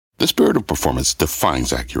The spirit of performance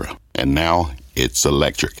defines Acura, and now it's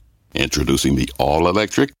electric. Introducing the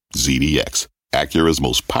all-electric ZDX, Acura's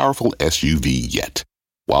most powerful SUV yet.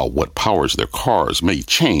 While what powers their cars may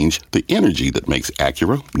change, the energy that makes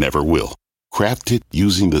Acura never will. Crafted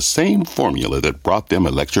using the same formula that brought them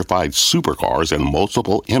electrified supercars and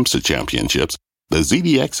multiple IMSA championships, the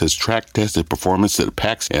ZDX has track-tested performance that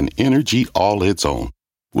packs an energy all its own.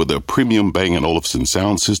 With a premium Bang & Olufsen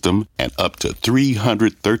sound system and up to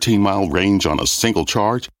 313-mile range on a single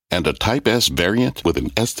charge, and a Type S variant with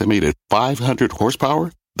an estimated 500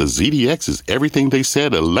 horsepower, the ZDX is everything they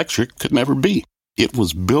said electric could never be. It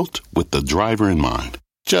was built with the driver in mind,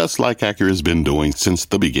 just like Acura's been doing since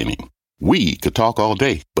the beginning. We could talk all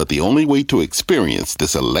day, but the only way to experience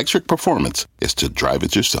this electric performance is to drive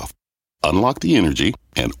it yourself. Unlock the energy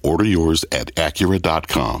and order yours at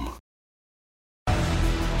Acura.com.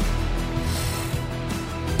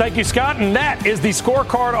 Thank you, Scott. And that is the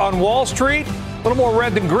scorecard on Wall Street. A little more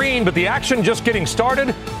red than green, but the action just getting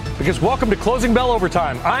started. Because welcome to Closing Bell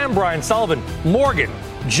Overtime. I am Brian Sullivan. Morgan,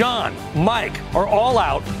 John, Mike are all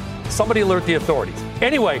out. Somebody alert the authorities.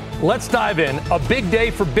 Anyway, let's dive in. A big day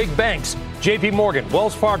for big banks. JP Morgan,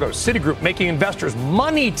 Wells Fargo, Citigroup making investors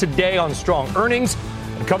money today on strong earnings.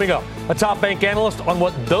 And coming up, a top bank analyst on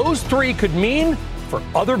what those three could mean for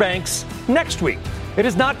other banks next week. It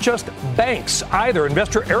is not just banks either.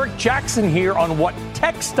 Investor Eric Jackson here on what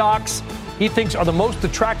tech stocks he thinks are the most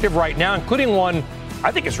attractive right now, including one I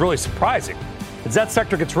think is really surprising, as that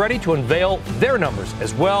sector gets ready to unveil their numbers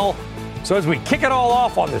as well. So as we kick it all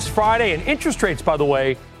off on this Friday, and interest rates, by the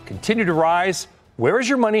way, continue to rise, where is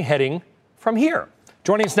your money heading from here?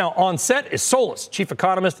 Joining us now on set is Solus chief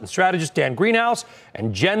economist and strategist Dan Greenhaus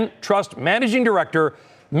and GenTrust managing director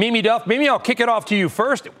Mimi Duff. Mimi, I'll kick it off to you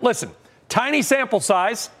first. Listen, tiny sample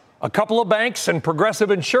size, a couple of banks and Progressive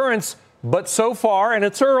Insurance, but so far, and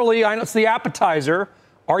it's early, I know it's the appetizer,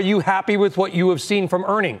 are you happy with what you have seen from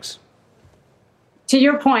earnings? To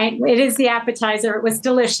your point, it is the appetizer. It was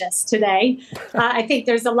delicious today. I think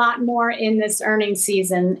there's a lot more in this earnings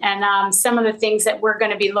season. And some of the things that we're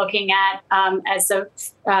going to be looking at, as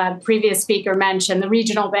the previous speaker mentioned, the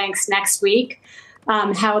regional banks next week,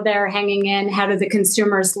 how they're hanging in, how do the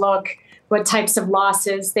consumers look, what types of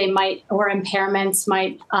losses they might or impairments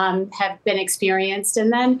might have been experienced.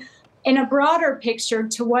 And then in a broader picture,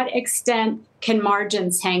 to what extent can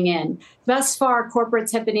margins hang in? Thus far,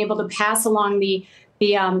 corporates have been able to pass along the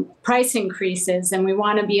price increases, and we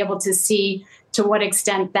want to be able to see to what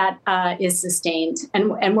extent that is sustained.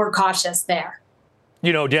 And we're cautious there.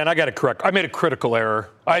 You know, Dan, I got to correct. I made a critical error.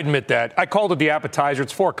 I admit that. I called it the appetizer.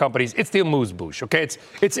 It's four companies. It's the amuse-bouche, okay?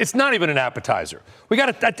 It's not even an appetizer. We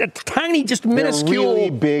got a tiny, just minuscule. They're really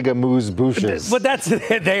big amuse-bouches. But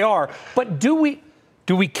they are. But do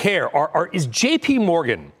we care? Is J.P.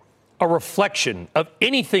 Morgan a reflection of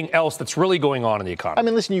anything else that's really going on in the economy? I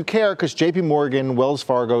mean, listen, you care because J.P. Morgan, Wells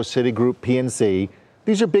Fargo, Citigroup, PNC,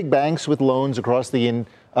 these are big banks with loans across the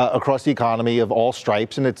economy of all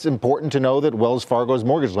stripes, and it's important to know that Wells Fargo's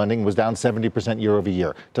mortgage lending was down 70% year over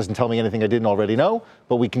year. Doesn't tell me anything I didn't already know,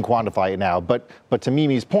 but we can quantify it now. But to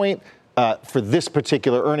Mimi's point, for this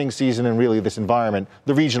particular earnings season and really this environment,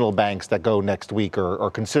 the regional banks that go next week are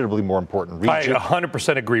considerably more important. I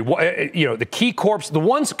 100% agree. You know, the key corps, the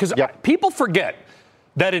ones, because people forget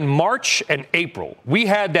that in March and April, we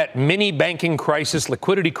had that mini banking crisis,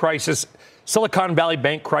 liquidity crisis, Silicon Valley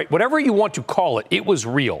Bank crisis, whatever you want to call it, it was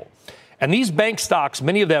real. And these bank stocks,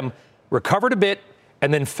 many of them recovered a bit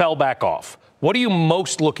and then fell back off. What are you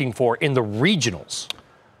most looking for in the regionals?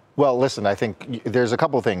 Well, listen, I think there's a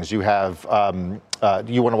couple of things. You have,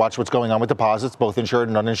 you want to watch what's going on with deposits, both insured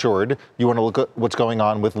and uninsured. You want to look at what's going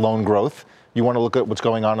on with loan growth. You want to look at what's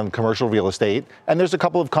going on in commercial real estate. And there's a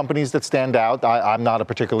couple of companies that stand out. I'm not a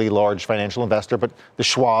particularly large financial investor, but the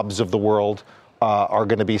Schwabs of the world are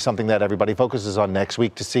going to be something that everybody focuses on next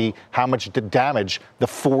week to see how much damage the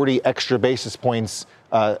 40 extra basis points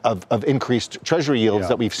of increased Treasury yields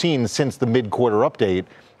that we've seen since the mid-quarter update.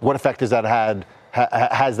 What effect has that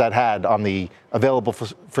had on the available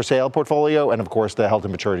for sale portfolio and, of course, the held to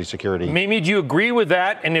maturity security? Mimi, do you agree with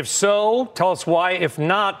that? And if so, tell us why. If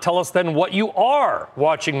not, tell us then what you are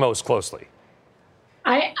watching most closely.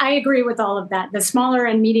 I agree with all of that. The smaller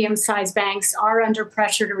and medium-sized banks are under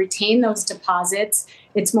pressure to retain those deposits.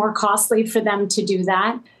 It's more costly for them to do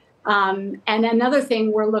that. And another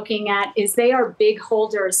thing we're looking at is they are big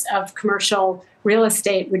holders of commercial real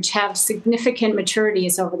estate, which have significant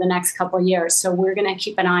maturities over the next couple of years. So we're going to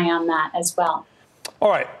keep an eye on that as well. All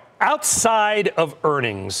right. Outside of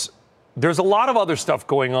earnings, there's a lot of other stuff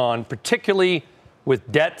going on, particularly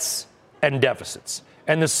with debts and deficits.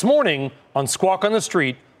 And this morning on Squawk on the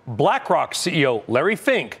Street, BlackRock CEO Larry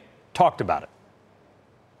Fink talked about it.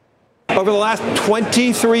 Over the last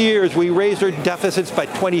 23 years, we raised our deficits by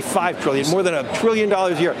 $25 trillion, more than $1 trillion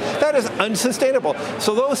a year. That is unsustainable.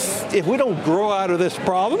 So if we don't grow out of this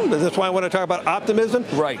problem, and that's why I want to talk about optimism,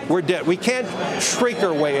 right, we're dead. We can't shrink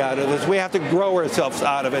our way out of this. We have to grow ourselves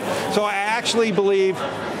out of it. So I actually believe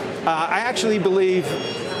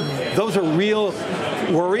those are real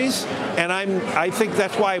worries, and I think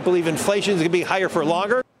that's why I believe inflation is going to be higher for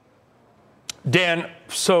longer. Dan,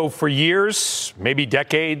 so for years, maybe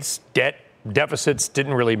decades, debt deficits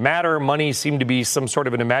didn't really matter. Money seemed to be some sort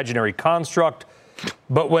of an imaginary construct.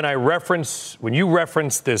 But when you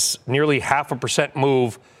reference this nearly 0.5%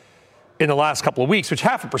 move in the last couple of weeks, which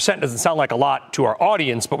 0.5% doesn't sound like a lot to our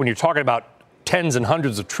audience, but when you're talking about tens and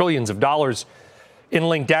hundreds of trillions of dollars in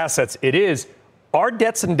linked assets, it is. Are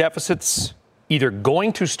debts and deficits either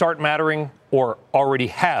going to start mattering or already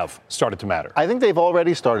have started to matter? I think they've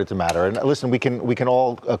already started to matter. And listen, we can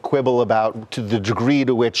all quibble about to the degree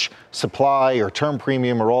to which supply or term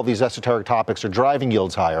premium or all these esoteric topics are driving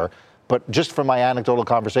yields higher. But just from my anecdotal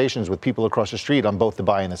conversations with people across the street on both the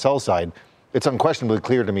buy and the sell side, it's unquestionably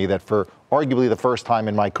clear to me that for arguably the first time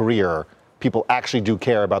in my career, people actually do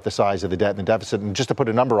care about the size of the debt and the deficit. And just to put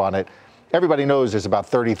a number on it, everybody knows there's about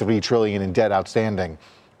 $33 trillion in debt outstanding.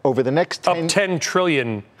 Over the next 10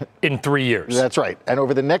 trillion in 3 years. That's right. And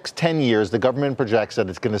over the next 10 years, the government projects that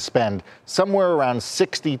it's going to spend somewhere around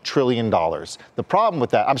 $60 trillion. The problem with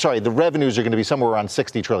that, the revenues are going to be somewhere around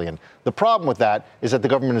 $60 trillion. The problem with that is that the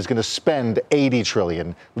government is going to spend $80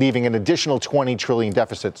 trillion, leaving an additional $20 trillion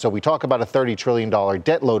deficit. So we talk about a $30 trillion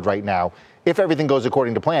debt load right now. If everything goes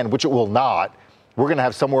according to plan, which it will not, we're going to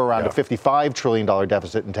have somewhere around a $55 trillion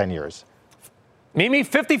deficit in 10 years. Mimi,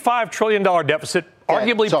 $55 trillion deficit,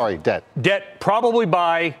 arguably. Debt. Debt probably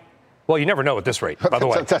by, well, you never know at this rate, by the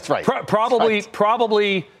way. That's right.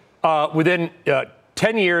 Probably within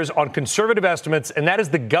 10 years on conservative estimates, and that is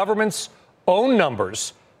the government's own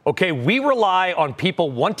numbers. Okay, we rely on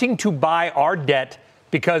people wanting to buy our debt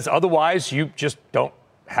because otherwise you just don't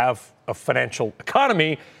have a financial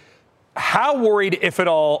economy. How worried, if at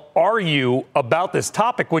all, are you about this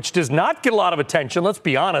topic, which does not get a lot of attention, let's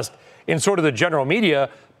be honest, in sort of the general media,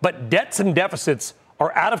 but debts and deficits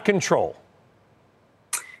are out of control?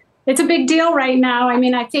 It's a big deal right now. I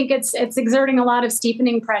mean, I think it's exerting a lot of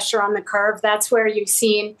steepening pressure on the curve. That's where you've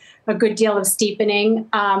seen a good deal of steepening.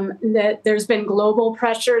 There's been global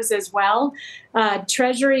pressures as well.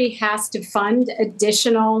 Treasury has to fund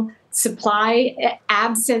additional supply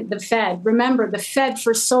absent the Fed. Remember, the Fed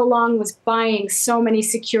for so long was buying so many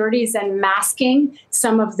securities and masking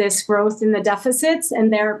some of this growth in the deficits,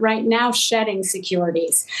 and they're right now shedding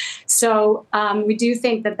securities. So we do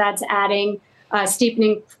think that that's adding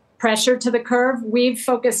steepening pressure to the curve. We've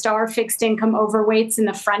focused our fixed income overweights in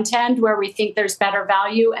the front end where we think there's better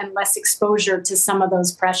value and less exposure to some of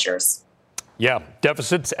those pressures. Yeah,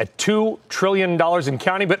 deficits at $2 trillion in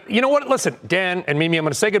counting. But you know what? Listen, Dan and Mimi, I'm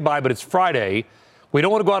going to say goodbye, but it's Friday. We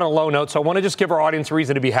don't want to go out on a low note, so I want to just give our audience a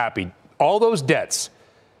reason to be happy. All those debts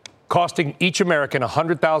costing each American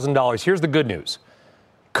 $100,000. Here's the good news.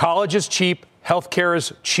 College is cheap. Healthcare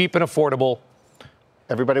is cheap and affordable.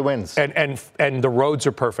 Everybody wins. And the roads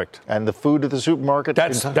are perfect. And the food at the supermarket.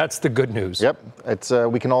 That's the good news. Yep. It's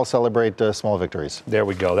we can all celebrate small victories. There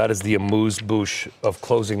we go. That is the amuse-bouche of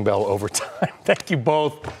closing bell overtime. Thank you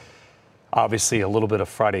both. Obviously, a little bit of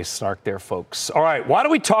Friday snark there, folks. All right. Why do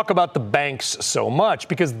we talk about the banks so much?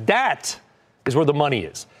 Because that is where the money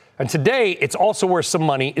is. And today, it's also where some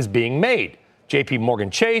money is being made. JP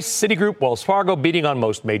Morgan Chase, Citigroup, Wells Fargo beating on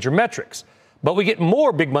most major metrics. But we get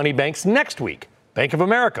more big money banks next week. Bank of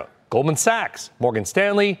America, Goldman Sachs, Morgan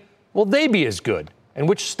Stanley, will they be as good? And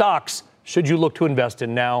which stocks should you look to invest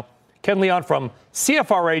in now? Ken Leon from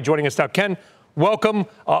CFRA joining us now. Ken, welcome.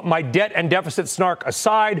 My debt and deficit snark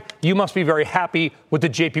aside, you must be very happy with the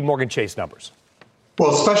JP Morgan Chase numbers.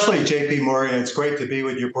 Well, especially JP Morgan, it's great to be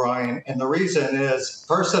with you, Brian. And the reason is,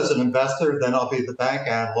 first as an investor, then I'll be the bank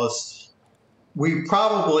analyst. We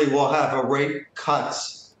probably will have a rate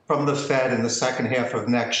cuts from the Fed in the second half of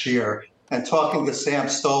next year. And talking to Sam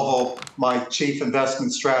Stovall, my chief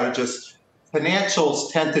investment strategist, financials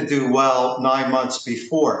tend to do well 9 months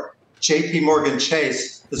before. JP Morgan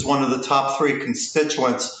Chase is one of the top three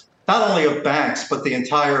constituents, not only of banks, but the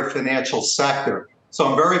entire financial sector. So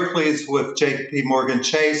I'm very pleased with JP Morgan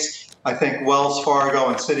Chase. I think Wells Fargo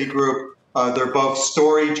and Citigroup, they're both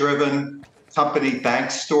story-driven, company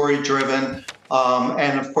bank story-driven,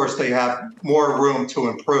 and of course they have more room to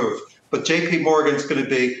improve. But JP Morgan is going to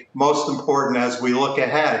be most important as we look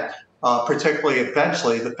ahead, particularly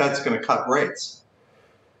eventually the Fed's going to cut rates.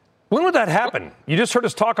 When would that happen? You just heard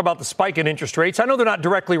us talk about the spike in interest rates. I know they're not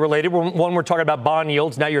directly related. One, we're talking about bond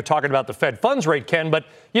yields. Now you're talking about the Fed funds rate, Ken. But,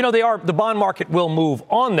 the bond market will move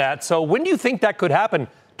on that. So when do you think that could happen?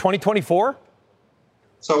 2024?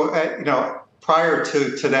 So, prior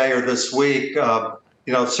to today or this week,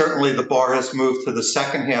 certainly the bar has moved to the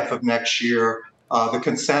second half of next year. The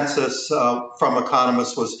consensus from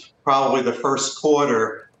economists was probably the first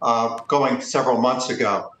quarter going several months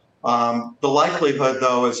ago. The likelihood,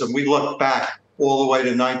 though, is if we look back all the way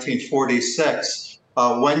to 1946,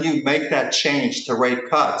 when you make that change to rate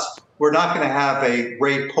cuts, we're not going to have a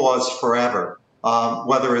rate pause forever,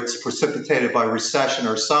 whether it's precipitated by recession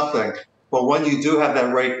or something. But when you do have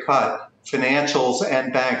that rate cut, financials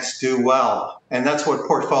and banks do well. And that's what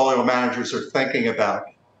portfolio managers are thinking about.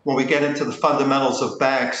 When we get into the fundamentals of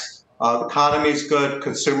banks, the economy's good,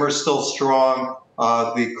 consumers still strong,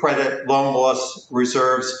 the credit loan loss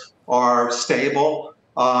reserves are stable.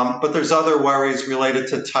 But there's other worries related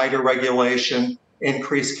to tighter regulation,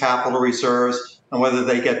 increased capital reserves, and whether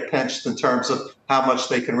they get pinched in terms of how much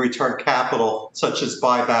they can return capital, such as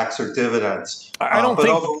buybacks or dividends. I don't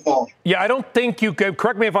think you could,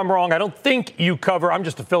 correct me if I'm wrong, I don't think you cover, I'm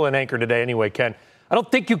just a fill-in anchor today anyway, Ken. I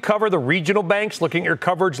don't think you cover the regional banks, looking at your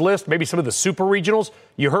coverage list, maybe some of the super regionals.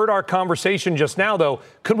 You heard our conversation just now, though.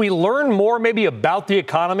 Could we learn more maybe about the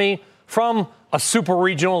economy from a super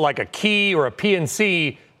regional like a Key or a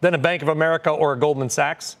PNC than a Bank of America or a Goldman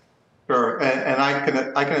Sachs? Sure, and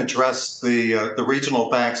I can address the regional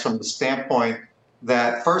banks from the standpoint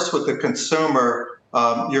that first with the consumer,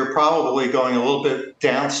 you're probably going a little bit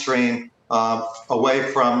downstream away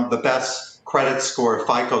from the best credit score,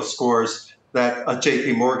 FICO scores that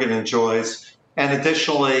JP Morgan enjoys. And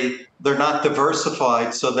additionally, they're not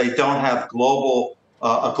diversified, so they don't have a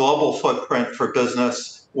global footprint for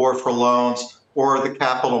business or for loans or the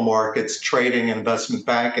capital markets, trading and investment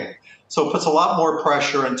banking. So it puts a lot more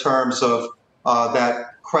pressure in terms of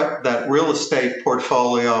that real estate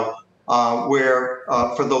portfolio, where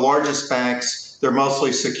for the largest banks, they're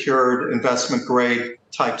mostly secured investment grade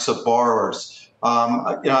types of borrowers.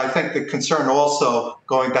 I think the concern also,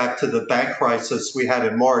 going back to the bank crisis we had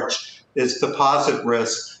in March, is deposit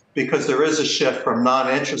risk, because there is a shift from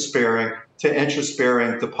non-interest bearing to interest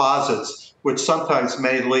bearing deposits, which sometimes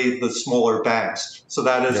may leave the smaller banks. So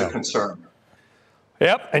that is a concern.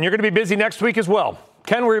 Yep, and you're going to be busy next week as well.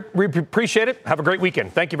 Ken, we appreciate it. Have a great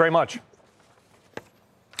weekend. Thank you very much.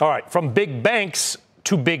 All right, from big banks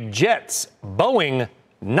to big jets, Boeing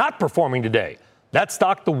not performing today. That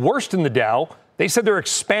stock the worst in the Dow. They said they're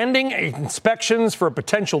expanding inspections for a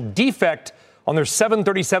potential defect on their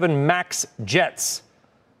 737 MAX jets.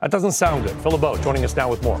 That doesn't sound good. Phil LeBeau joining us now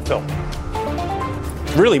with more. Phil.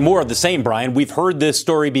 Really more of the same, Brian. We've heard this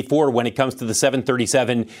story before when it comes to the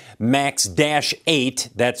 737 MAX-8.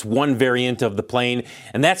 That's one variant of the plane.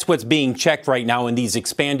 And that's what's being checked right now in these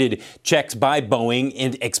expanded checks by Boeing,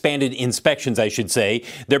 and expanded inspections, I should say.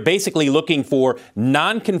 They're basically looking for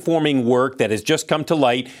non-conforming work that has just come to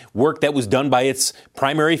light, work that was done by its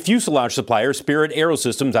primary fuselage supplier, Spirit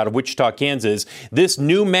AeroSystems, out of Wichita, Kansas. This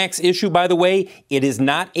new MAX issue, by the way, it is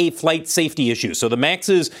not a flight safety issue. So the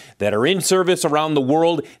MAXs that are in service around the world,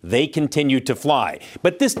 they continue to fly.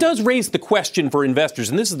 But this does raise the question for investors,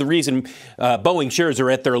 and this is the reason Boeing shares are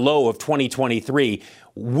at their low of 2023.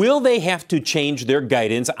 Will they have to change their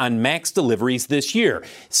guidance on MAX deliveries this year?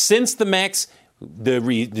 Since the MAX, the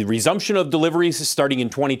resumption of deliveries starting in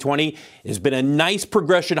 2020 has been a nice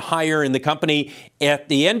progression higher, in the company at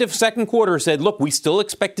the end of second quarter said, look, we still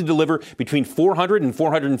expect to deliver between 400 and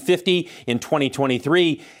 450 in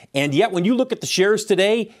 2023. And yet when you look at the shares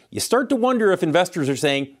today, you start to wonder if investors are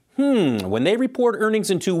saying, when they report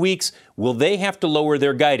earnings in 2 weeks, will they have to lower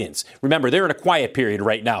their guidance? Remember, they're in a quiet period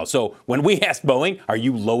right now. So when we asked Boeing, are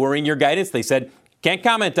you lowering your guidance? They said, can't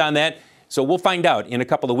comment on that. So we'll find out in a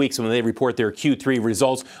couple of weeks when they report their Q3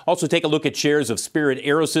 results. Also take a look at shares of Spirit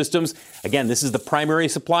AeroSystems. Again, this is the primary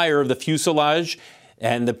supplier of the fuselage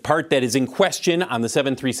and the part that is in question on the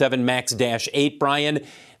 737 MAX-8, Brian.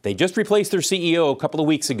 They just replaced their CEO a couple of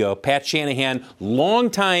weeks ago. Pat Shanahan,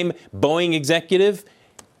 longtime Boeing executive,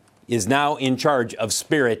 is now in charge of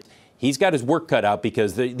Spirit. He's got his work cut out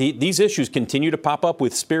because these issues continue to pop up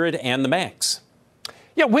with Spirit and the MAX.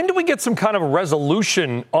 Yeah, when do we get some kind of a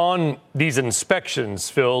resolution on these inspections,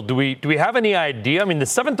 Phil? Do we have any idea? I mean, the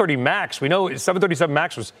 730 MAX, we know 737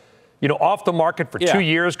 MAX was, off the market for 2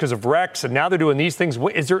 years because of wrecks, and now they're doing these things.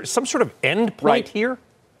 Is there some sort of end point here?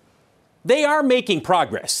 They are making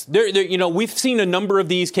progress. We've seen a number of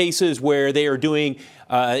these cases where they are doing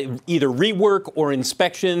either rework or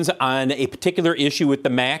inspections on a particular issue with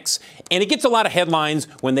the MAX. And it gets a lot of headlines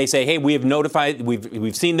when they say, hey, we have notified,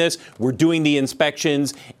 we've seen this, we're doing the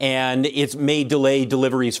inspections, and it may delay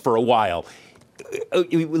deliveries for a while.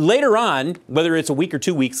 Later on, whether it's a week or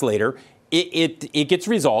 2 weeks later, it gets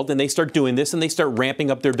resolved, and they start doing this, and they start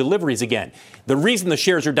ramping up their deliveries again. The reason the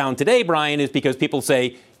shares are down today, Brian, is because people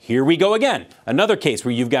say, here we go again. Another case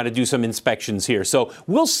where you've got to do some inspections here. So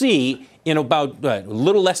we'll see in about a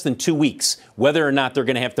little less than 2 weeks whether or not they're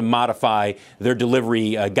going to have to modify their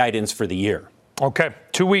delivery guidance for the year. Okay,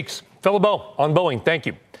 2 weeks. Phil LeBeau on Boeing. Thank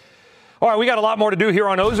you. All right, we got a lot more to do here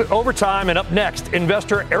on Overtime. And up next,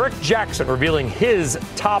 investor Eric Jackson revealing his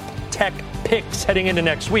top tech picks heading into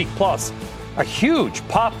next week. Plus, a huge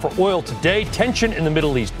pop for oil today, tension in the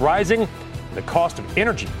Middle East rising, and the cost of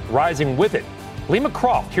energy rising with it. Helima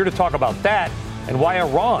Croft here to talk about that and why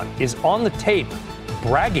Iran is on the tape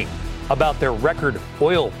bragging about their record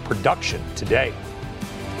oil production today.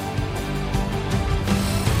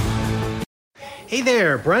 Hey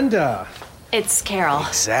there, Brenda. It's Carol.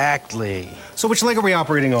 Exactly. So which leg are we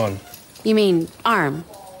operating on? You mean arm?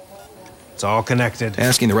 It's all connected.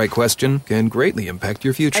 Asking the right question can greatly impact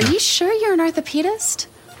your future. Are you sure you're an orthopedist?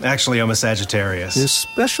 Actually, I'm a Sagittarius.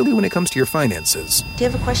 Especially when it comes to your finances. Do you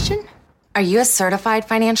have a question? Are you a certified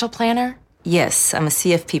financial planner? Yes, I'm a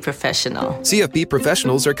CFP professional. CFP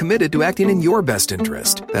professionals are committed to acting in your best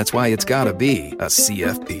interest. That's why it's gotta be a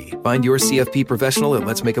CFP. Find your CFP professional at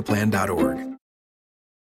letsmakeaplan.org.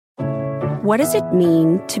 What does it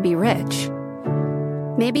mean to be rich?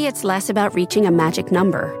 Maybe it's less about reaching a magic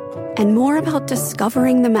number and more about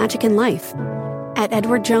discovering the magic in life. At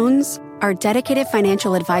Edward Jones, our dedicated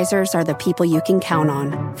financial advisors are the people you can count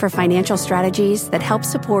on for financial strategies that help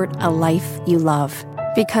support a life you love.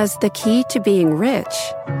 Because the key to being rich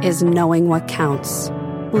is knowing what counts.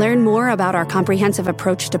 Learn more about our comprehensive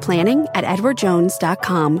approach to planning at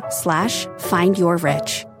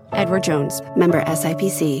edwardjones.com/findyourrich. Edward Jones, member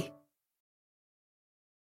SIPC.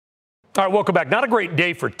 All right, welcome back. Not a great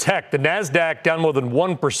day for tech. The Nasdaq down more than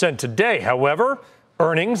 1% today. However,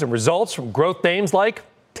 earnings and results from growth names like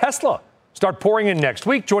Tesla start pouring in next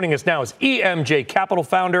week. Joining us now is EMJ Capital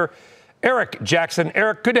founder Eric Jackson.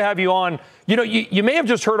 Eric, good to have you on. You may have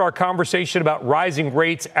just heard our conversation about rising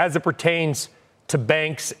rates as it pertains to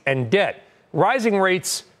banks and debt. Rising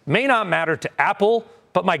rates may not matter to Apple,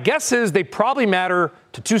 but my guess is they probably matter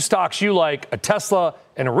to two stocks you like, a Tesla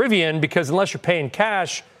and a Rivian, because unless you're paying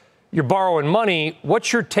cash, you're borrowing money.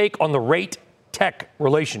 What's your take on the rate-tech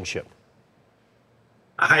relationship?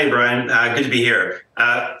 Hi, Brian. Good to be here.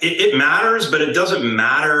 It matters, but it doesn't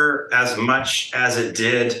matter as much as it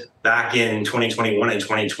did back in 2021 and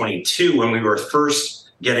 2022 when we were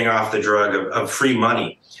first getting off the drug of free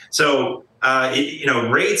money. So,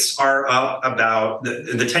 rates are up about,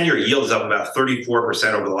 the 10-year yield is up about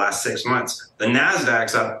 34% over the last 6 months. The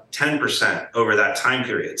Nasdaq's up 10% over that time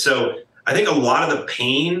period. So I think a lot of the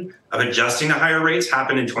pain of adjusting to higher rates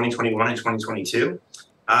happened in 2021 and 2022.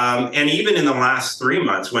 And even in the last 3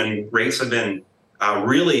 months when rates have been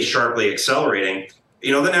really sharply accelerating,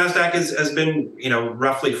 the Nasdaq has been,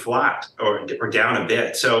 roughly flat or down a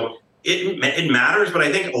bit. So it matters, but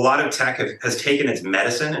I think a lot of tech has taken its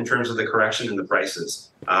medicine in terms of the correction in the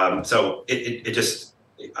prices. So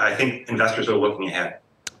I think investors are looking ahead.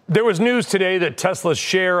 There was news today that Tesla's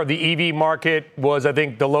share of the EV market was, I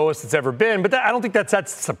think, the lowest it's ever been. But I don't think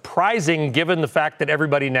that's surprising given the fact that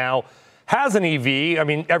everybody now has an EV. I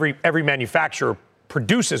mean, every manufacturer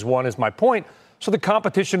produces one, is my point. So the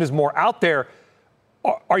competition is more out there.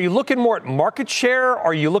 Are you looking more at market share?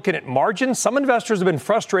 Are you looking at margins? Some investors have been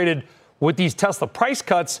frustrated with these Tesla price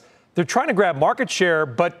cuts. They're trying to grab market share,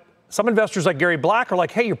 but some investors like Gary Black are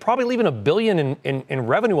like, hey, you're probably leaving $1 billion in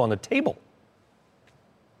revenue on the table.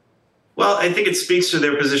 Well, I think it speaks to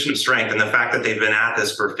their position of strength and the fact that they've been at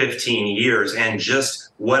this for 15 years and just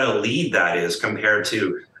what a lead that is compared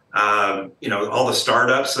to, all the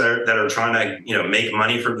startups that are trying to, make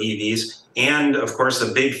money from EVs. And, of course, the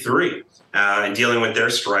big three and dealing with their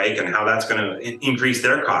strike and how that's going to increase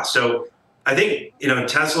their costs. So I think,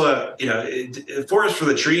 Tesla, forest for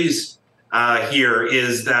the trees here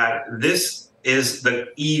is that this is the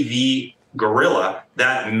EV gorilla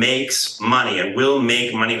that makes money and will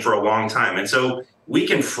make money for a long time. And so we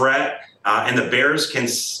can fret and the bears can,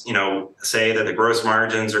 say that the gross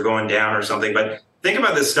margins are going down or something. But think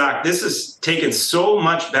about this stock. This has taken so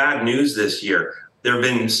much bad news this year. There have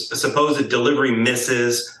been supposed delivery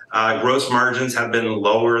misses. Gross margins have been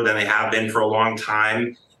lower than they have been for a long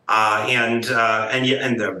time. and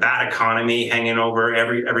the bad economy hanging over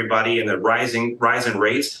everybody, and the rise in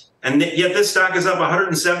rates. And yet this stock is up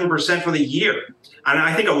 107% for the year. And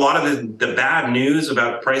I think a lot of the bad news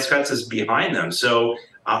about price cuts is behind them. So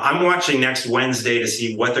I'm watching next Wednesday to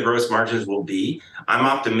see what the gross margins will be. I'm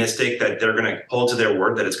optimistic that they're going to hold to their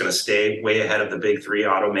word, that it's going to stay way ahead of the big three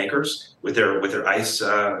automakers with their ICE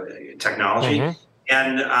technology. Mm-hmm.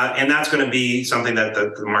 And that's going to be something that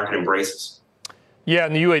the market embraces. Yeah,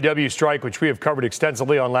 and the UAW strike, which we have covered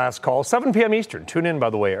extensively on last call, 7 p.m. Eastern. Tune in,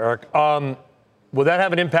 by the way, Eric. Will that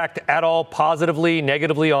have an impact at all, positively,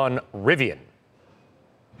 negatively, on Rivian?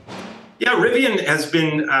 Yeah, Rivian has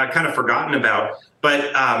been kind of forgotten about,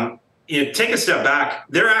 but take a step back.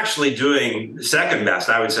 They're actually doing second best,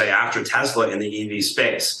 I would say, after Tesla in the EV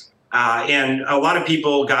space. And a lot of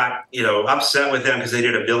people got upset with them because they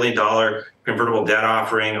did $1 billion convertible debt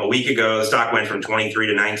offering a week ago. The stock went from 23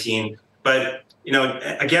 to 19. But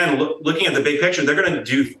again, looking at the big picture, they're going to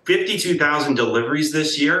do 52,000 deliveries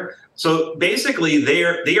this year. So basically, they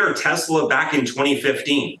are Tesla back in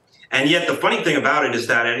 2015. And yet the funny thing about it is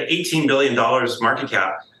that at $18 billion market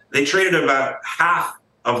cap, they traded about half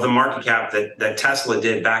of the market cap that Tesla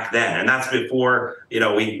did back then. And that's before, we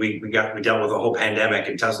dealt with a whole pandemic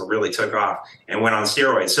and Tesla really took off and went on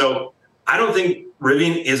steroids. So I don't think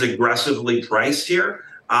Rivian is aggressively priced here.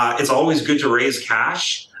 It's always good to raise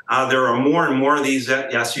cash. There are more and more of these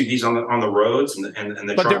SUVs on the roads and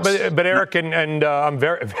the trucks. But Eric, and I'm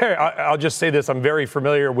very, I'll just say this, I'm very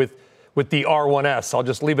familiar with the R1S. I'll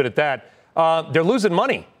just leave it at that. They're losing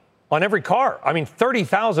money on every car. I mean,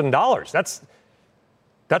 $30,000.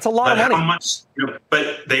 That's a lot of money. How much?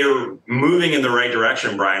 But they are moving in the right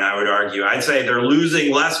direction, Brian, I would argue. I'd say they're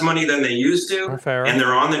losing less money than they used to. Fair. And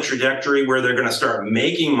they're on the trajectory where they're going to start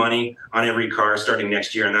making money on every car starting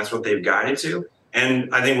next year. And that's what they've guided to.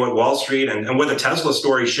 And I think what Wall Street and what the Tesla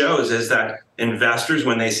story shows is that investors,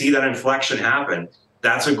 when they see that inflection happen,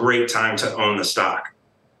 that's a great time to own the stock.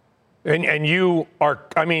 And you are,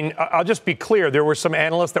 I'll just be clear. There were some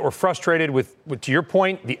analysts that were frustrated with, to your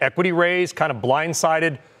point, the equity raise, kind of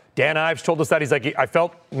blindsided. Dan Ives told us that. He's like, I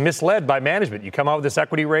felt misled by management. You come out with this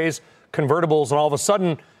equity raise, convertibles, and all of a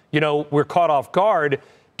sudden, we're caught off guard.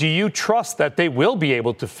 Do you trust that they will be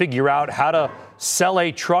able to figure out how to sell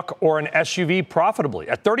a truck or an SUV profitably?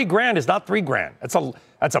 At $30,000 is not $3,000.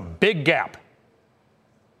 That's a big gap.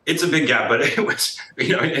 It's a big gap, but it was,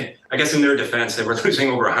 I guess in their defense, they were losing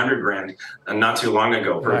over $100,000 not too long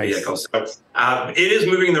ago per vehicle. So it is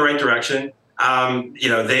moving in the right direction.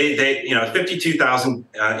 52,000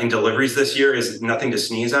 in deliveries this year is nothing to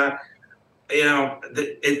sneeze at.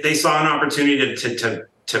 They saw an opportunity to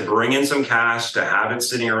bring in some cash, to have it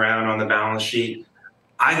sitting around on the balance sheet.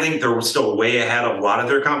 I think they're still way ahead of a lot of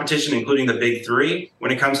their competition, including the big three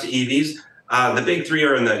when it comes to EVs. The big three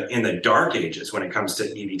are in the dark ages when it comes to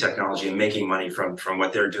EV technology and making money from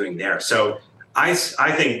what they're doing there. So I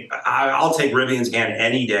think I'll take Rivian's hand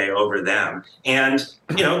any day over them. And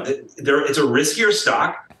it's a riskier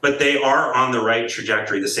stock, but they are on the right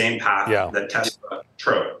trajectory, the same path that Tesla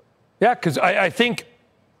trode. Yeah, because I think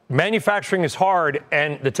manufacturing is hard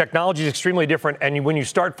and the technology is extremely different. And when you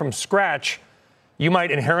start from scratch, you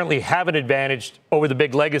might inherently have an advantage over the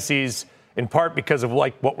big legacies, in part because of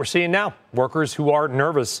like what we're seeing now, workers who are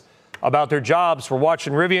nervous about their jobs. We're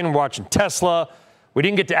watching Rivian, we're watching Tesla. We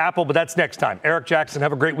didn't get to Apple, but that's next time. Eric Jackson,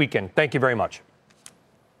 have a great weekend. Thank you very much.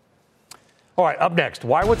 All right, up next,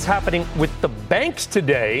 why what's happening with the banks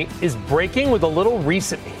today is breaking with a little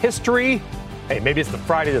recent history. Hey, maybe it's the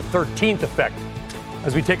Friday the 13th effect.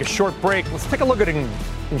 As we take a short break, let's take a look at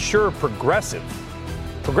insurer Progressive.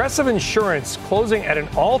 Progressive Insurance closing at an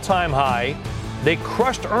all-time high. They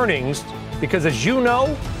crushed earnings because, as you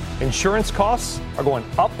know, insurance costs are going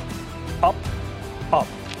up, up, up.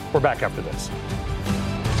 We're back after this.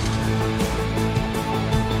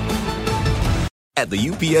 At the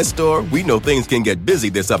UPS Store, we know things can get busy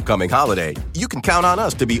this upcoming holiday. You can count on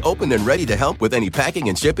us to be open and ready to help with any packing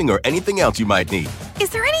and shipping or anything else you might need.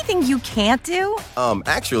 Is there anything you can't do?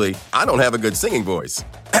 Actually, I don't have a good singing voice.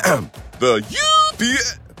 The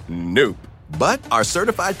UPS... Nope. But our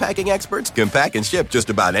certified packing experts can pack and ship just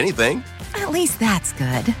about anything. At least that's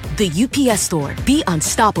good. The UPS Store. Be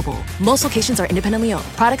unstoppable. Most locations are independently owned.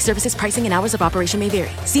 Product, services, pricing, and hours of operation may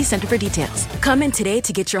vary. See Center for details. Come in today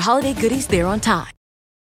to get your holiday goodies there on time.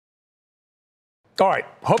 All right.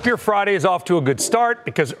 Hope your Friday is off to a good start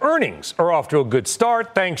because earnings are off to a good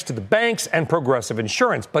start thanks to the banks and Progressive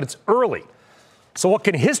Insurance. But it's early. So what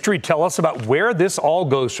can history tell us about where this all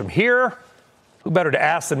goes from here? Who better to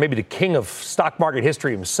ask than maybe the king of stock market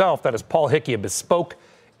history himself? That is Paul Hickey of Bespoke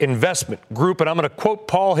Investment Group. And I'm going to quote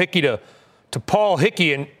Paul Hickey to Paul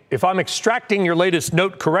Hickey. And if I'm extracting your latest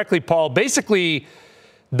note correctly, Paul, basically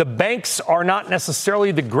the banks are not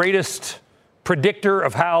necessarily the greatest predictor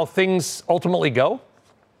of how things ultimately go?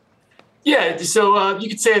 Yeah, so you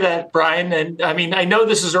could say that, Brian. And I mean, I know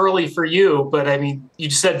this is early for you, but I mean, you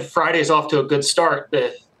just said Friday's off to a good start.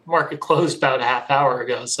 The market closed about a half hour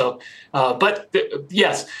ago. So,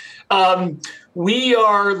 yes, we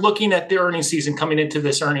are looking at the earnings season coming into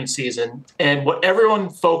this earnings season, and what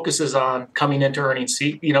everyone focuses on coming into earnings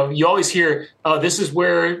season. You always hear, this is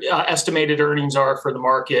where estimated earnings are for the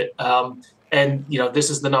market. And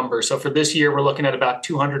this is the number. So for this year, we're looking at about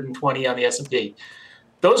 220 on the S&P.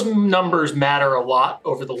 Those numbers matter a lot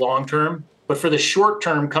over the long term, but for the short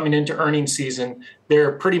term coming into earnings season,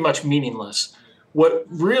 they're pretty much meaningless. What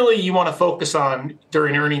really you want to focus on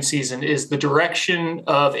during earnings season is the direction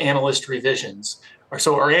of analyst revisions.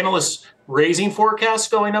 So are analysts raising forecasts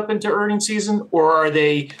going up into earnings season, or are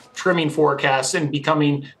they trimming forecasts and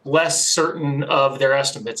becoming less certain of their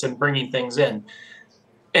estimates and bringing things in?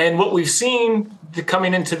 And what we've seen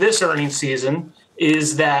coming into this earnings season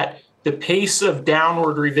is that the pace of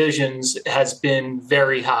downward revisions has been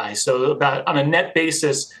very high. So about on a net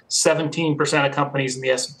basis, 17% of companies in the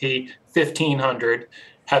S&P 1500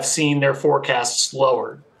 have seen their forecasts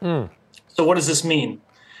lowered. So what does this mean?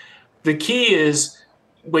 The key is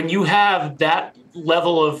when you have that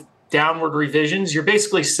level of downward revisions, you're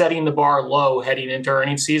basically setting the bar low heading into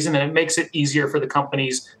earnings season, and it makes it easier for the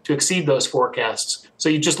companies to exceed those forecasts. So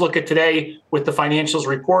you just look at today with the financials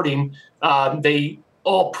reporting, they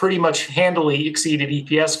all pretty much handily exceeded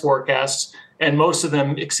EPS forecasts, and most of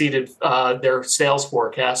them exceeded their sales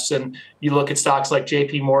forecasts. And you look at stocks like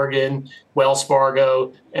JP Morgan, Wells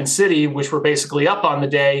Fargo, and Citi, which were basically up on the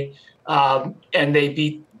day,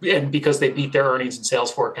 because they beat their earnings and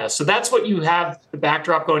sales forecasts. So that's what you have the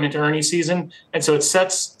backdrop going into earnings season. And so it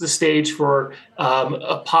sets the stage for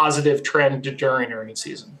a positive trend during earnings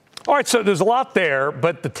season. All right, so there's a lot there,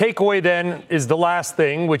 but the takeaway then is the last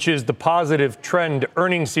thing, which is the positive trend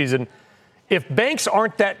earnings season. If banks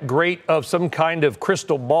aren't that great of some kind of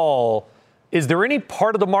crystal ball, is there any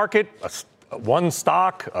part of the market, one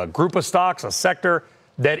stock, a group of stocks, a sector,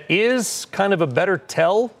 that is kind of a better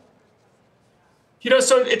tell?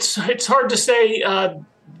 So it's hard to say.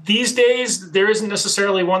 These days, there isn't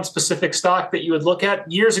necessarily one specific stock that you would look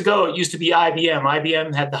at. Years ago, it used to be IBM.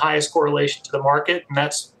 IBM had the highest correlation to the market, and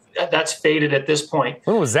that's faded at this point.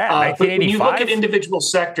 When was that? 1985? When you look at individual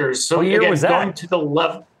sectors, so again, going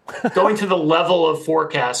to the level of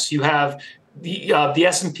forecasts, you have the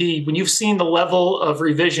S&P. When you've seen the level of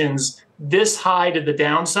revisions this high to the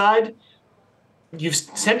downside, you've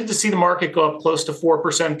tended to see the market go up close to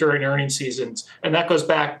 4% during earnings seasons, and that goes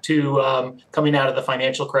back to coming out of the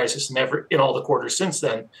financial crisis and in all the quarters since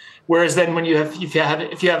then. Whereas then, when if you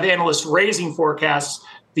have analysts raising forecasts,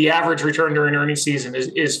 the average return during earnings season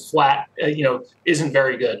is flat. Isn't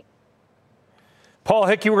very good. Paul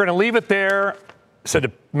Hickey, we're going to leave it there.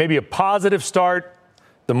 Said maybe a positive start.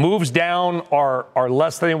 The moves down are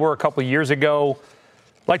less than they were a couple of years ago.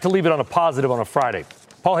 Like to leave it on a positive on a Friday.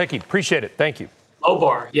 Paul Hickey, appreciate it. Thank you. Low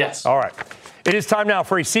bar, yes. All right. It is time now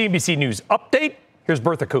for a CNBC News update. Here's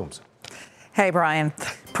Bertha Coombs. Hey, Brian.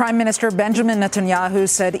 Prime Minister Benjamin Netanyahu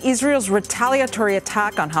said Israel's retaliatory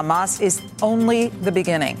attack on Hamas is only the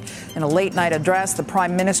beginning. In a late-night address, the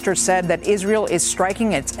prime minister said that Israel is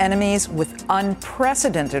striking its enemies with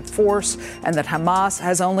unprecedented force and that Hamas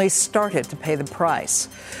has only started to pay the price.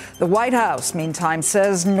 The White House, meantime,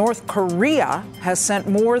 says North Korea has sent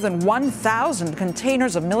more than 1,000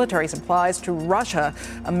 containers of military supplies to Russia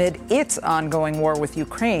amid its ongoing war with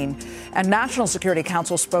Ukraine. And National Security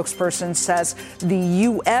Council spokesperson says the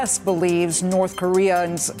U.S. believes North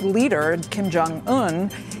Korea's leader, Kim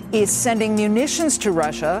Jong-un, is sending munitions to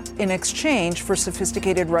Russia in exchange for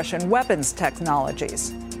sophisticated Russian weapons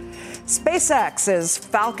technologies. SpaceX's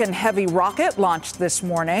Falcon Heavy rocket launched this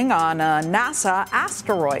morning on a NASA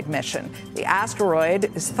asteroid mission. The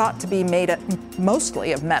asteroid is thought to be made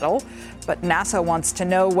mostly of metal, but NASA wants to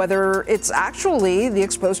know whether it's actually the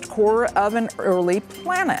exposed core of an early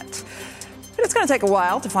planet. But it's going to take a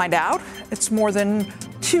while to find out. It's more than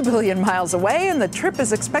 2 billion miles away, and the trip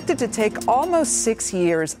is expected to take almost 6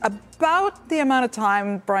 years, about the amount of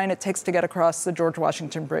time, Brian, it takes to get across the George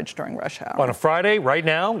Washington Bridge during rush hour. On a Friday, right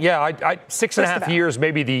now? Yeah, I 6.5 years,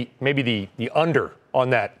 maybe the under on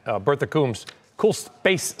that. Bertha Coombs, cool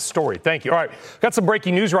space story. Thank you. All right, got some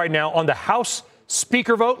breaking news right now on the House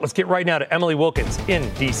Speaker vote. Let's get right now to Emily Wilkins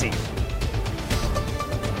in D.C.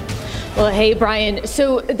 Well, hey, Brian.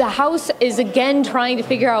 So the House is again trying to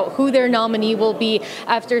figure out who their nominee will be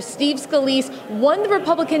after Steve Scalise won the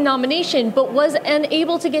Republican nomination, but was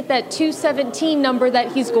unable to get that 217 number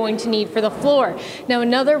that he's going to need for the floor. Now,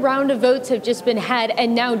 another round of votes have just been had,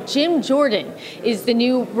 and now Jim Jordan is the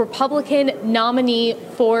new Republican nominee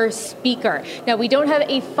for Speaker. Now, we don't have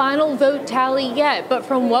a final vote tally yet, but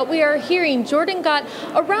from what we are hearing, Jordan got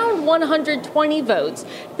around 120 votes.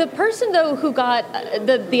 The person, though, who got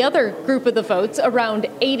the other group of the votes, around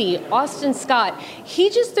 80, Austin Scott, he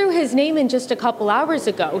just threw his name in just a couple hours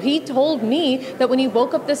ago. He told me that when he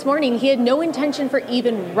woke up this morning, he had no intention for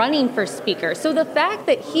even running for Speaker. So the fact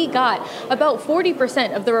that he got about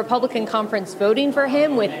 40% of the Republican conference voting for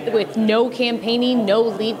him with no campaigning, no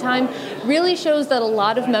lead time, really shows that a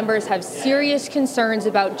lot of members have serious concerns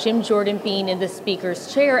about Jim Jordan being in the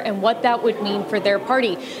Speaker's chair and what that would mean for their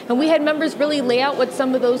party. And we had members really lay out what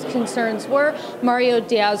some of those concerns were. Mario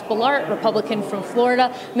Diaz-Balart, Republican from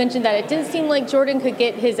Florida, mentioned that it didn't seem like Jordan could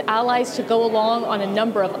get his allies to go along on a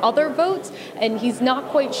number of other votes, and he's not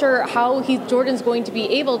quite sure how Jordan's going to be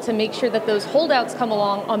able to make sure that those holdouts come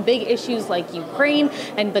along on big issues like Ukraine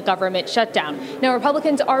and the government shutdown. Now,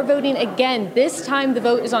 Republicans are voting again. This time the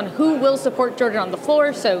vote is on who will support Jordan on the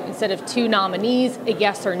floor, so instead of two nominees, a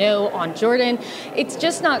yes or no on Jordan. It's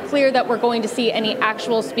just not clear that we're going to see any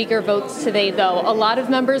actual Speaker votes today, though. A lot of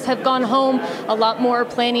members have gone home, a lot more are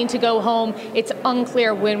planning to go home. It's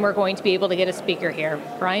unclear when we're going to be able to get a Speaker here.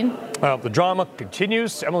 Brian? Well, the drama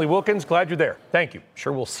continues. Emily Wilkins, glad you're there. Thank you.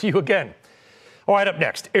 Sure, we'll see you again. All right, up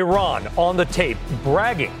next, Iran on the tape,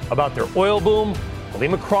 bragging about their oil boom.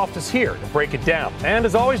 Helima Croft is here to break it down. And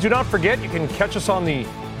as always, do not forget, you can catch us on the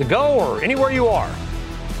go or anywhere you are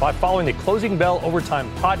by following the Closing Bell Overtime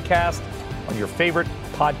podcast on your favorite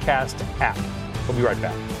podcast app. We'll be right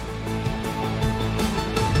back.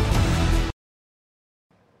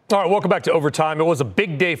 All right, welcome back to Overtime. It was a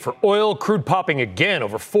big day for oil, crude popping again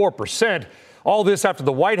over 4%. All this after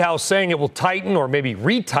the White House saying it will tighten or maybe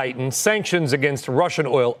retighten sanctions against Russian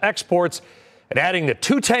oil exports, and adding that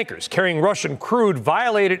two tankers carrying Russian crude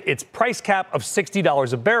violated its price cap of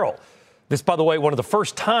 $60 a barrel. This, by the way, one of the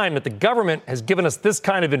first time that the government has given us this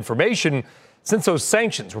kind of information since those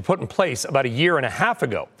sanctions were put in place about a year and a half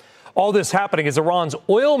ago. All this happening is Iran's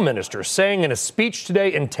oil minister saying in a speech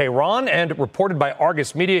today in Tehran and reported by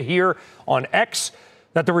Argus Media here on X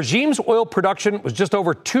that the regime's oil production was just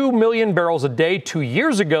over 2 million barrels a day 2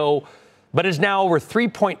 years ago, but is now over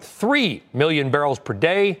 3.3 million barrels per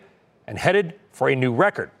day and headed for a new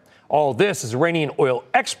record. All this as Iranian oil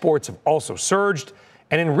exports have also surged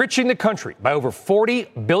and enriching the country by over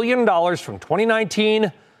 $40 billion from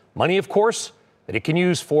 2019. Money, of course, that it can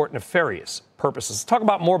use for nefarious purposes. Let's talk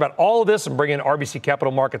about more about all of this and bring in RBC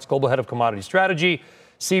Capital Markets Global Head of Commodity Strategy,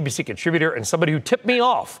 CNBC contributor, and somebody who tipped me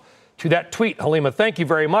off to that tweet. Helima, thank you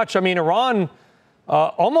very much. I mean, Iran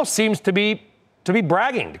almost seems to be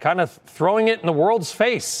bragging, kind of throwing it in the world's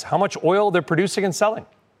face, how much oil they're producing and selling.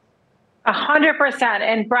 100%.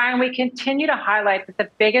 And Brian, we continue to highlight that the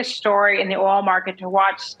biggest story in the oil market to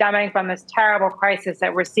watch stemming from this terrible crisis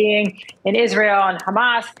that we're seeing in Israel and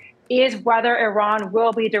Hamas is whether Iran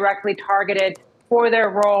will be directly targeted for their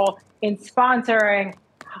role in sponsoring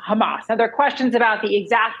Hamas. Now, there are questions about the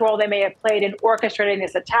exact role they may have played in orchestrating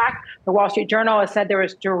this attack. The Wall Street Journal has said there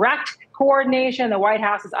was direct coordination. The White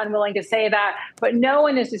House is unwilling to say that, but no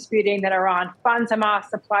one is disputing that Iran funds Hamas,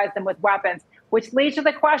 supplies them with weapons, which leads to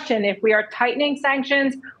the question, if we are tightening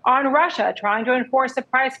sanctions on Russia, trying to enforce the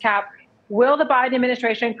price cap, will the Biden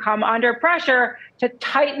administration come under pressure to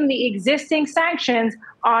tighten the existing sanctions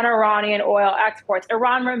on Iranian oil exports?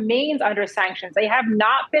 Iran remains under sanctions. They have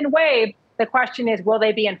not been waived. The question is, will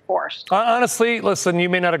they be enforced? Honestly, listen, you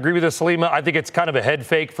may not agree with this, Helima. I think it's kind of a head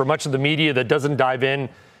fake for much of the media that doesn't dive in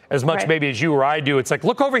as much maybe as you or I do. It's like,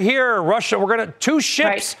 look over here, Russia, we're going to, 2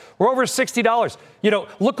 ships, we're over $60. You know,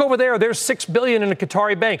 look over there, there's $6 billion in a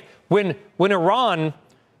Qatari bank. When Iran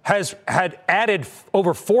had added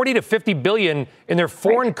over 40 to 50 billion in their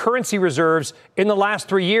foreign currency reserves in the last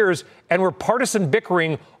 3 years, and were partisan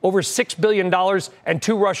bickering over $6 billion and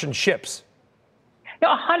 2 Russian ships. No,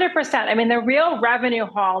 100%. I mean, the real revenue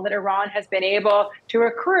haul that Iran has been able to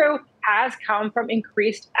accrue has come from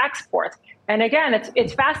increased exports. And again,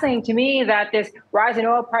 it's fascinating to me that this rise in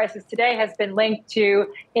oil prices today has been linked to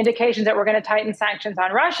indications that we're going to tighten sanctions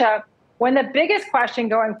on Russia, when the biggest question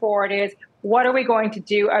going forward is, what are we going to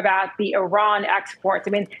do about the Iran exports?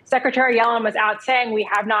 I mean, Secretary Yellen was out saying we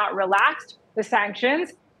have not relaxed the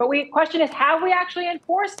sanctions, but the question is, have we actually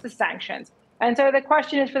enforced the sanctions? And so the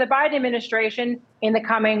question is for the Biden administration in the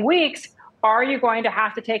coming weeks, are you going to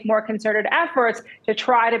have to take more concerted efforts to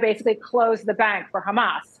try to basically close the bank for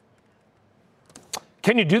Hamas?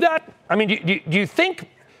 Can you do that? I mean, do you think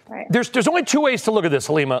there's only two ways to look at this,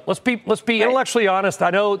 Helima? Let's be intellectually honest. I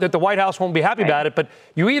know that the White House won't be happy about it, but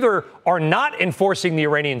you either are not enforcing the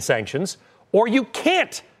Iranian sanctions or you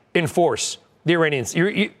can't enforce the Iranians.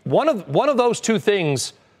 One of those two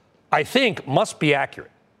things, I think, must be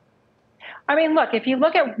accurate. I mean, look, if you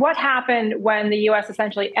look at what happened when the U.S.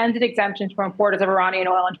 essentially ended exemptions for importers of Iranian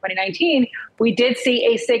oil in 2019, we did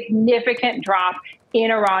see a significant drop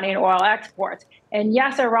in Iranian oil exports. And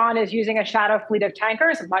yes, Iran is using a shadow fleet of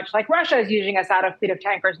tankers, much like Russia is using a shadow fleet of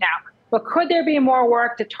tankers now. But could there be more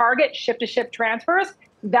work to target ship-to-ship transfers?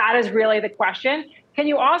 That is really the question. Can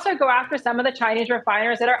you also go after some of the Chinese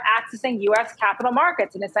refiners that are accessing U.S. capital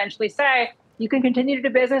markets and essentially say, you can continue to do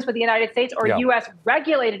business with the United States or U.S.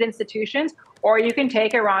 regulated institutions, or you can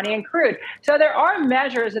take Iranian crude? So there are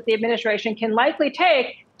measures that the administration can likely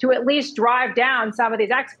take to at least drive down some of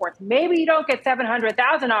these exports. Maybe you don't get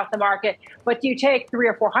 700,000 off the market, but you take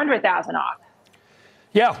 300,000 or 400,000 off.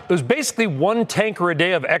 Yeah, it was basically one tanker a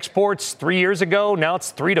day of exports 3 years ago. Now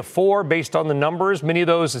it's 3 to 4 based on the numbers. Many of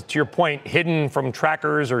those, to your point, hidden from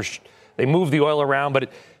trackers or they move the oil around.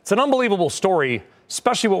 But it's an unbelievable story,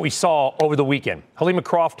 especially what we saw over the weekend. Helima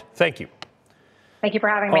Croft, thank you. Thank you for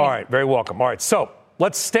having me. All right, very welcome. All right, so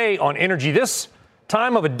let's stay on energy, this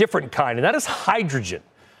time of a different kind, and that is hydrogen.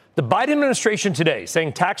 The Biden administration today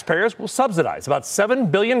saying taxpayers will subsidize about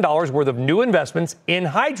 $7 billion worth of new investments in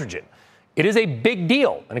hydrogen. It is a big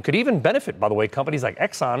deal, and it could even benefit, by the way, companies like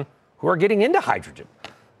Exxon who are getting into hydrogen.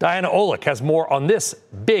 Diana Olick has more on this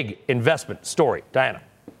big investment story. Diana.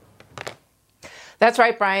 That's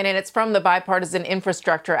right, Brian, and it's from the Bipartisan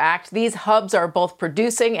Infrastructure Act. These hubs are both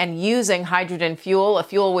producing and using hydrogen fuel, a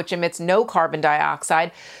fuel which emits no carbon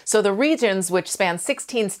dioxide. So the regions, which span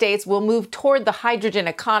 16 states, will move toward the hydrogen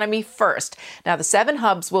economy first. Now, the 7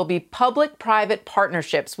 hubs will be public-private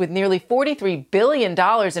partnerships with nearly $43 billion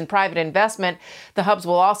in private investment. The hubs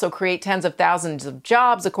will also create tens of thousands of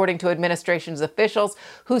jobs, according to administration's officials,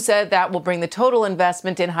 who said that will bring the total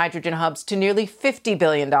investment in hydrogen hubs to nearly $50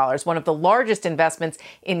 billion, one of the largest investments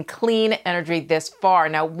in clean energy this far.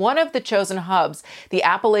 Now, one of the chosen hubs, the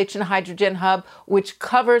Appalachian Hydrogen Hub, which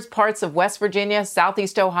covers parts of West Virginia,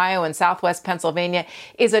 Southeast Ohio, and Southwest Pennsylvania,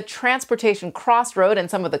 is a transportation crossroad,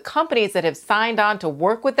 and some of the companies that have signed on to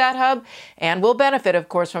work with that hub and will benefit, of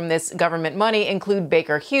course, from this government money include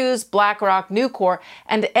Baker Hughes, BlackRock, Nucor,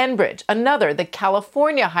 and Enbridge. Another, the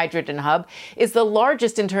California Hydrogen Hub, is the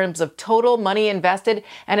largest in terms of total money invested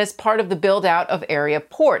and is part of the build-out of area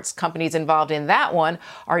ports. Companies involved in that one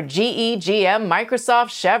are GE, GM, Microsoft,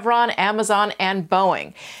 Chevron, Amazon, and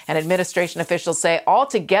Boeing. And administration officials say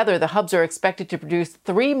altogether the hubs are expected to produce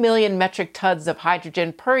 3 million metric tons of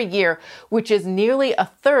hydrogen per year, which is nearly a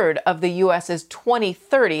third of the U.S.'s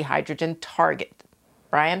 2030 hydrogen target.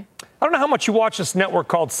 Brian? I don't know how much you watch this network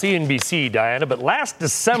called CNBC, Diana, but last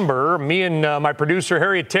December, me and my producer,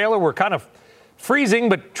 Harriet Taylor, were kind of freezing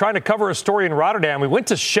but trying to cover a story in Rotterdam. We went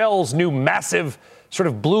to Shell's new massive sort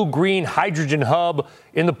of blue-green hydrogen hub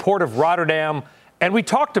in the port of Rotterdam, and we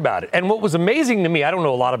talked about it. And what was amazing to me, I don't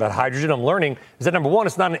know a lot about hydrogen, I'm learning, is that number one,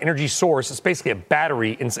 it's not an energy source. It's basically a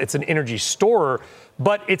battery. It's an energy storer.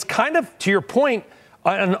 But it's kind of, to your point,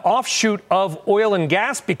 an offshoot of oil and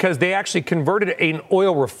gas because they actually converted an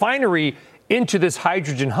oil refinery into this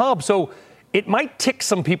hydrogen hub. So it might tick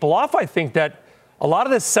some people off, I think, that a lot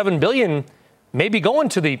of this $7 billion may be going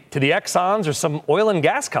to the Exxons or some oil and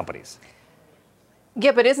gas companies.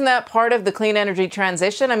 Yeah, but isn't that part of the clean energy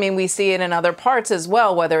transition? I mean, we see it in other parts as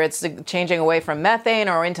well, whether it's changing away from methane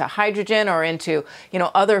or into hydrogen or into,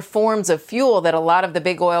 other forms of fuel, that a lot of the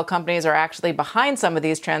big oil companies are actually behind some of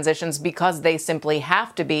these transitions because they simply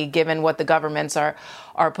have to be, given what the governments are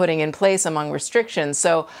putting in place among restrictions.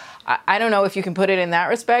 So I don't know if you can put it in that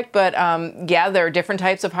respect, but there are different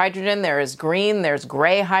types of hydrogen. There is green, there's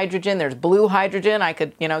gray hydrogen, there's blue hydrogen. I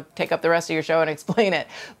could, take up the rest of your show and explain it.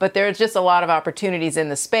 But there's just a lot of opportunities in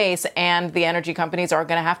the space, and the energy companies are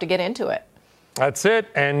going to have to get into it. That's it.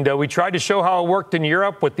 And we tried to show how it worked in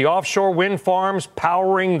Europe with the offshore wind farms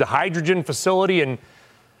powering the hydrogen facility. And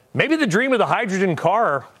maybe the dream of the hydrogen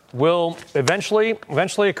car will eventually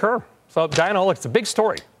occur. So, Diana, it's a big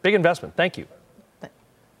story, big investment. Thank you.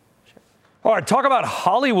 All right, talk about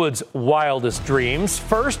Hollywood's wildest dreams.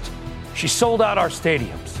 First, she sold out our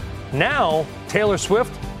stadiums. Now, Taylor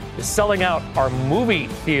Swift is selling out our movie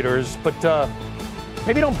theaters. But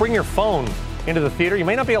maybe don't bring your phone into the theater. You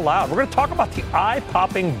may not be allowed. We're going to talk about the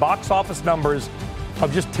eye-popping box office numbers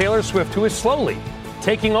of just Taylor Swift, who is slowly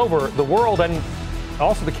taking over the world and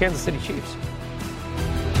also the Kansas City Chiefs.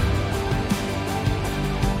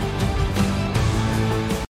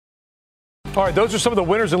 All right, those are some of the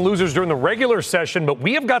winners and losers during the regular session, but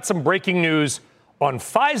we have got some breaking news on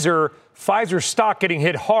Pfizer. Pfizer stock getting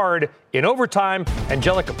hit hard in overtime.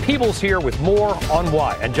 Angelica Peebles here with more on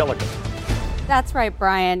why. Angelica. That's right,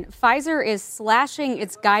 Brian. Pfizer is slashing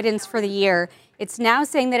its guidance for the year. It's now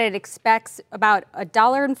saying that it expects about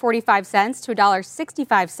 $1.45 to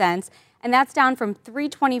 $1.65, and that's down from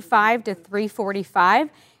 $3.25 to $3.45.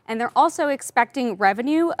 And they're also expecting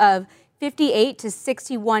revenue of 58 to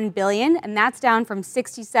 61 billion, and that's down from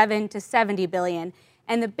 67 to 70 billion.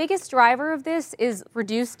 And the biggest driver of this is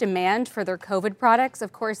reduced demand for their COVID products,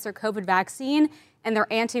 of course, their COVID vaccine and their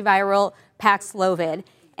antiviral Paxlovid.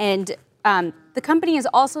 And the company is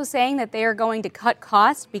also saying that they are going to cut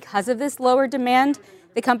costs because of this lower demand.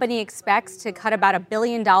 The company expects to cut about $1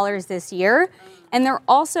 billion this year, and they're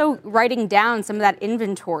also writing down some of that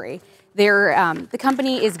inventory. The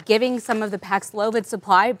company is giving some of the Paxlovid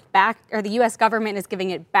supply back, or the U.S. government is giving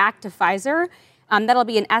it back to Pfizer. That'll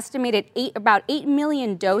be an estimated about 8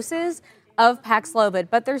 million doses of Paxlovid.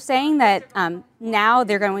 But they're saying that now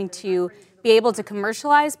they're going to be able to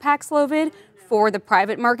commercialize Paxlovid for the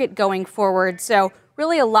private market going forward. So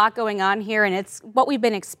really a lot going on here, and it's what we've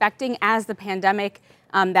been expecting as the pandemic,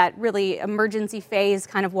 that really emergency phase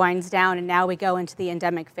kind of winds down, and now we go into the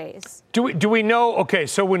endemic phase. Do we know, okay,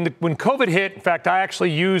 so when COVID hit, in fact, I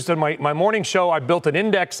actually used on my morning show, I built an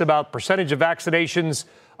index about percentage of vaccinations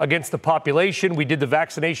against the population. We did the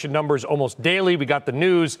vaccination numbers almost daily. We got the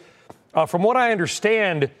news. From what I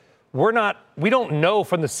understand, we don't know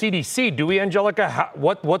from the CDC, do we, Angelica,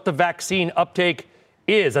 what the vaccine uptake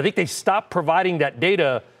is? I think they stopped providing that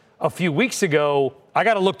data a few weeks ago. I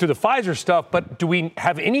got to look through the Pfizer stuff, but do we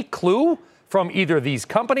have any clue from either these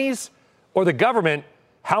companies or the government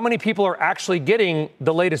how many people are actually getting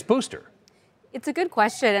the latest booster? It's a good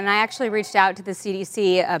question, and I actually reached out to the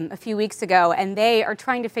CDC a few weeks ago, and they are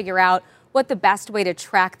trying to figure out what the best way to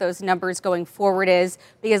track those numbers going forward is,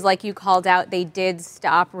 because like you called out, they did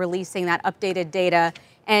stop releasing that updated data.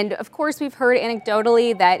 And of course, we've heard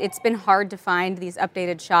anecdotally that it's been hard to find these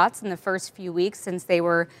updated shots in the first few weeks since they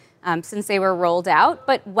were rolled out.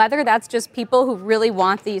 But whether that's just people who really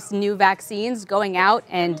want these new vaccines going out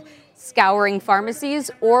and scouring pharmacies,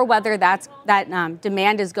 or whether that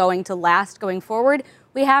demand is going to last going forward,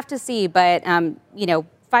 we have to see. But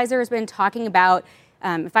Pfizer has been talking about.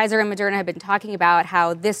 Pfizer and Moderna have been talking about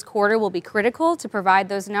how this quarter will be critical to provide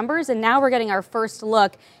those numbers, and now we're getting our first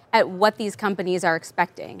look at what these companies are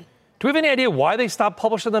expecting. Do we have any idea why they stopped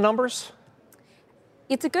publishing the numbers?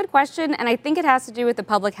 It's a good question, and I think it has to do with the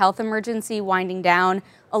public health emergency winding down.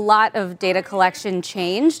 A lot of data collection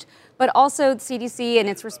changed, but also CDC, in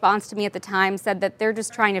its response to me at the time, said that they're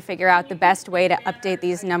just trying to figure out the best way to update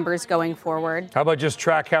these numbers going forward. How about just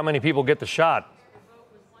track how many people get the shot?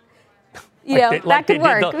 That could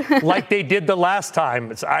work. Like they did the last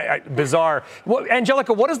time. It's bizarre. Well,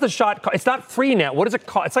 Angelica, what does the shot cost? It's not free now. What does it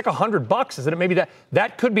cost? It's like $100, isn't it? Maybe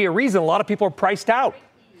that could be a reason a lot of people are priced out.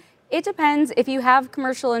 It depends. If you have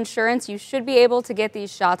commercial insurance, you should be able to get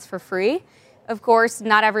these shots for free. Of course,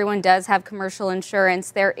 not everyone does have commercial insurance.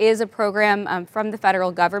 There is a program from the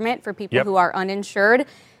federal government for people who are uninsured.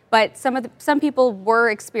 But some people were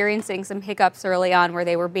experiencing some hiccups early on where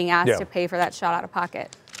they were being asked to pay for that shot out of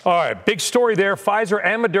pocket. All right, big story there. Pfizer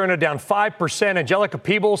and Moderna down 5%. Angelica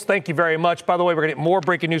Peebles, thank you very much. By the way, we're going to get more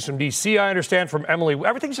breaking news from D.C., I understand, from Emily.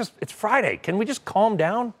 It's Friday. Can we just calm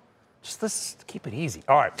down? Let's keep it easy.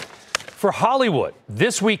 All right. For Hollywood,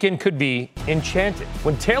 this weekend could be enchanting.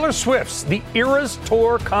 When Taylor Swift's The Eras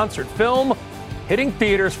Tour concert film hitting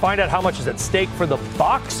theaters, find out how much is at stake for the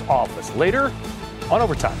box office later on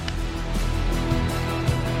Overtime.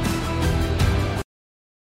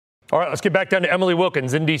 All right, let's get back down to Emily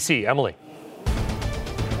Wilkins in D.C. Emily.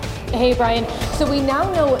 Hey, Brian. So we now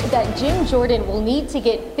know that Jim Jordan will need to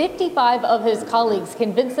get 55 of his colleagues,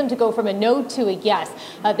 convince them to go from a no to a yes.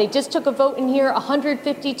 They just took a vote in here.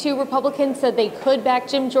 152 Republicans said they could back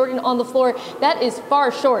Jim Jordan on the floor. That is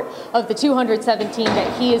far short of the 217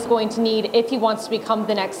 that he is going to need if he wants to become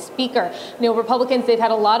the next speaker. Republicans, they've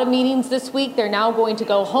had a lot of meetings this week. They're now going to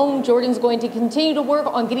go home. Jordan's going to continue to work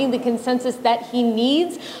on getting the consensus that he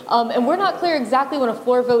needs. And we're not clear exactly when a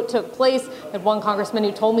floor vote took place. I had one congressman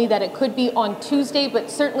who told me that it could be on Tuesday,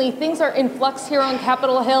 but certainly things are in flux here on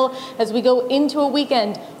Capitol Hill as we go into a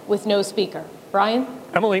weekend with no speaker. Brian?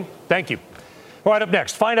 Emily, thank you. All right, up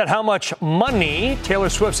next, find out how much money Taylor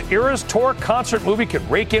Swift's Eras Tour concert movie could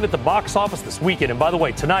rake in at the box office this weekend. And by the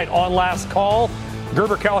way, tonight on Last Call,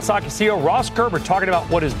 Gerber Kawasaki CEO Ross Gerber talking about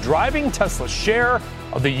what is driving Tesla's share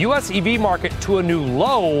of the U.S. EV market to a new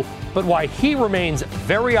low, but why he remains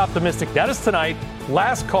very optimistic. That is tonight.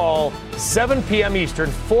 Last Call, 7 p.m. Eastern,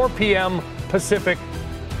 4 p.m. Pacific,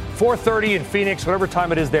 4:30 in Phoenix, whatever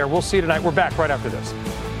time it is there. We'll see you tonight. We're back right after this.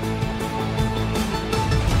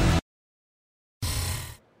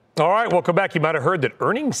 All right, welcome back. You might have heard that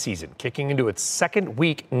earnings season kicking into its second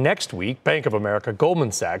week next week. Bank of America,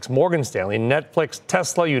 Goldman Sachs, Morgan Stanley, Netflix,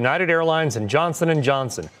 Tesla, United Airlines, and Johnson &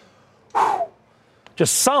 Johnson.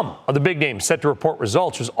 Just some of the big names set to report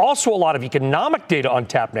results. There's also a lot of economic data on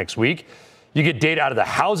tap next week. You get data out of the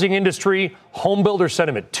housing industry, home builder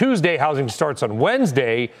sentiment Tuesday, housing starts on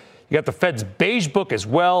Wednesday. You got the Fed's beige book as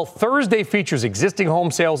well. Thursday features existing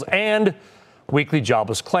home sales and weekly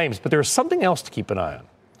jobless claims. But there's something else to keep an eye on,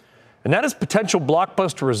 and that is potential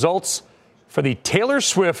blockbuster results for the Taylor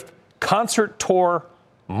Swift concert tour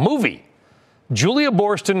movie. Julia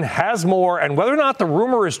Borston has more, and whether or not the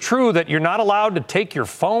rumor is true that you're not allowed to take your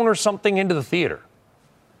phone or something into the theater.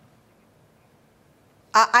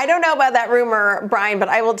 I don't know about that rumor, Brian, but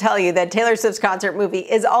I will tell you that Taylor Swift's concert movie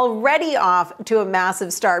is already off to a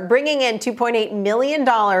massive start, bringing in $2.8 million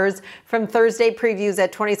from Thursday previews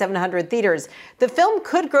at 2,700 theaters. The film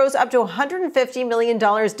could gross up to $150 million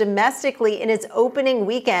domestically in its opening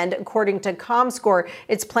weekend, according to ComScore.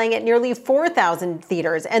 It's playing at nearly 4,000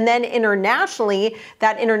 theaters. And then internationally,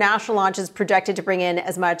 that international launch is projected to bring in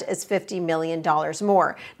as much as $50 million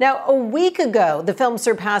more. Now, a week ago, the film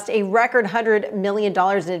surpassed a record $100 million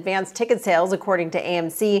in advanced ticket sales, according to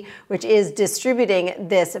AMC, which is distributing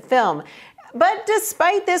this film. But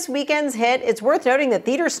despite this weekend's hit, it's worth noting that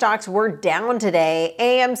theater stocks were down today.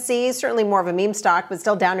 AMC, certainly more of a meme stock, but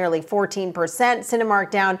still down nearly 14%. Cinemark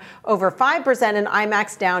down over 5%, and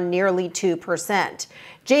IMAX down nearly 2%.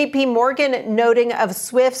 JP Morgan noting of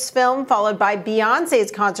Swift's film followed by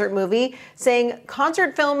Beyonce's concert movie, saying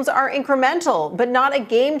concert films are incremental, but not a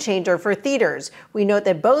game changer for theaters. We note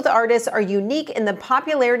that both artists are unique in the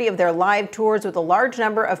popularity of their live tours, with a large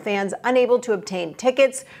number of fans unable to obtain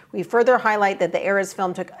tickets. We further highlight that the Eras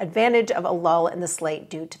film took advantage of a lull in the slate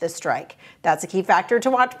due to the strike. That's a key factor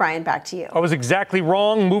to watch. Brian, back to you. I was exactly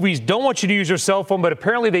wrong. Movies don't want you to use your cell phone, but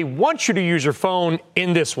apparently they want you to use your phone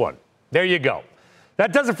in this one. There you go.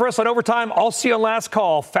 That does it for us on Overtime. I'll see you on Last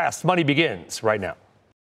Call. Fast Money begins right now.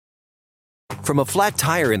 From a flat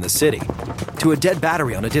tire in the city to a dead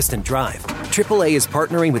battery on a distant drive, AAA is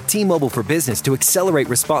partnering with T-Mobile for Business to accelerate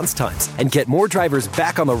response times and get more drivers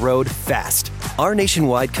back on the road fast. Our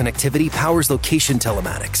nationwide connectivity powers location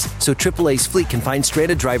telematics, so AAA's fleet can find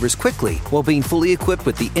stranded drivers quickly while being fully equipped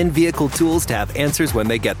with the in-vehicle tools to have answers when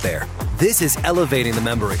they get there. This is elevating the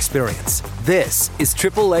member experience. This is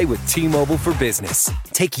AAA with T-Mobile for Business.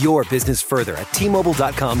 Take your business further at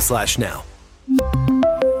T-Mobile.com/now.